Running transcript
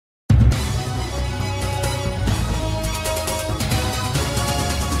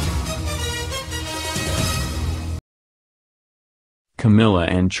Camilla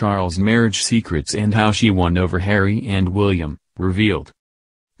and Charles' marriage secrets and how she won over Harry and William, revealed.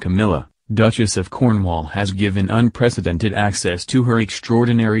 Camilla, Duchess of Cornwall, has given unprecedented access to her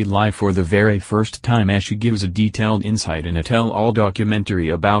extraordinary life for the very first time as she gives a detailed insight in a tell-all documentary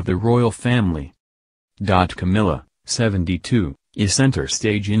about the royal family. Camilla, 72, is center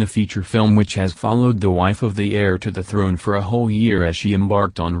stage in a feature film which has followed the wife of the heir to the throne for a whole year as she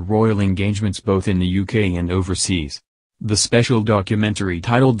embarked on royal engagements both in the UK and overseas. The special documentary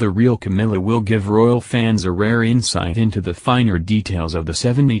titled The Real Camilla will give royal fans a rare insight into the finer details of the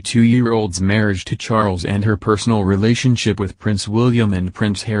 72-year-old's marriage to Charles and her personal relationship with Prince William and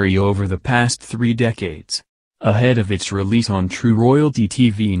Prince Harry over the past 3 decades. Ahead of its release on True Royalty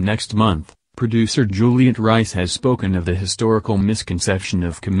TV next month, producer Juliet Rice has spoken of the historical misconception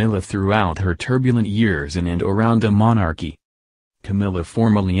of Camilla throughout her turbulent years in and around the monarchy. Camilla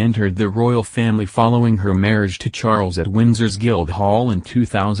formally entered the royal family following her marriage to Charles at Windsor's Guildhall in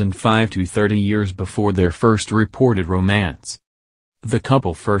 2005 30 years before their first reported romance. The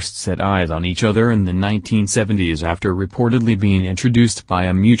couple first set eyes on each other in the 1970s after reportedly being introduced by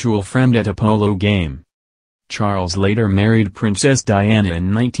a mutual friend at a polo game. Charles later married Princess Diana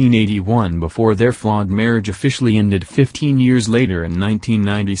in 1981 before their flawed marriage officially ended 15 years later in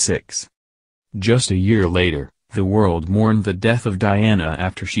 1996. Just a year later, the world mourned the death of Diana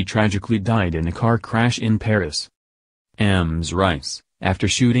after she tragically died in a car crash in Paris. Ms. Rice, after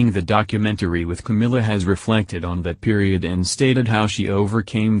shooting the documentary with Camilla, has reflected on that period and stated how she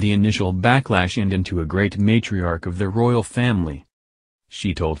overcame the initial backlash and into a great matriarch of the royal family.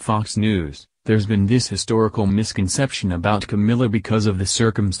 She told Fox News, "There's been this historical misconception about Camilla because of the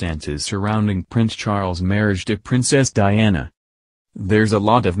circumstances surrounding Prince Charles' marriage to Princess Diana. There's a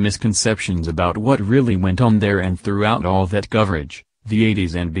lot of misconceptions about what really went on there, and throughout all that coverage, the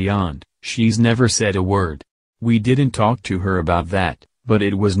 80s and beyond, she's never said a word. We didn't talk to her about that, but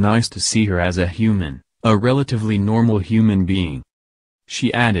it was nice to see her as a human, a relatively normal human being."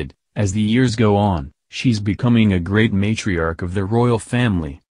 She added, "As the years go on, she's becoming a great matriarch of the royal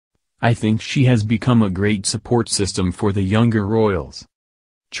family. I think she has become a great support system for the younger royals."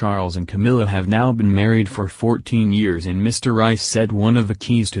 Charles and Camilla have now been married for 14 years, and Mr. Rice said one of the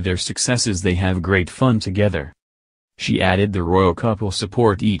keys to their success is they have great fun together. She added the royal couple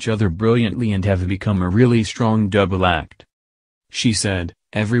support each other brilliantly and have become a really strong double act. She said,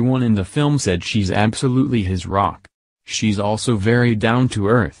 "Everyone in the film said she's absolutely his rock. She's also very down to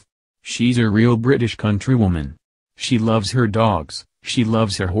earth. She's a real British countrywoman. She loves her dogs, she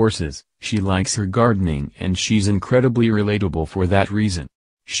loves her horses, she likes her gardening, and she's incredibly relatable for that reason.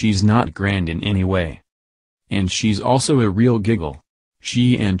 She's not grand in any way. And she's also a real giggle.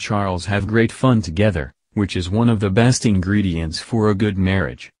 She and Charles have great fun together, which is one of the best ingredients for a good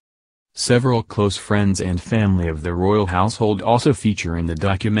marriage." Several close friends and family of the royal household also feature in the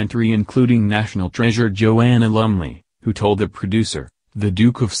documentary, including national treasure Joanna Lumley, who told the producer, "The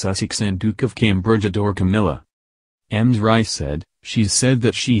Duke of Sussex and Duke of Cambridge adore Camilla." Ms. Rice said, "She's said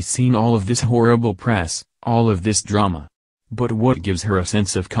that she's seen all of this horrible press, all of this drama. But what gives her a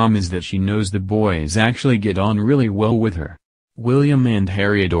sense of calm is that she knows the boys actually get on really well with her. William and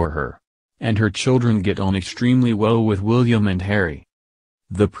Harry adore her. And her children get on extremely well with William and Harry."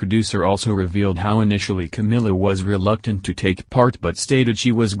 The producer also revealed how initially Camilla was reluctant to take part but stated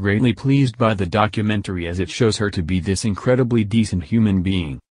she was greatly pleased by the documentary as it shows her to be this incredibly decent human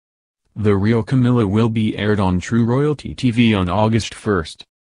being. The Real Camilla will be aired on True Royalty TV on August 1.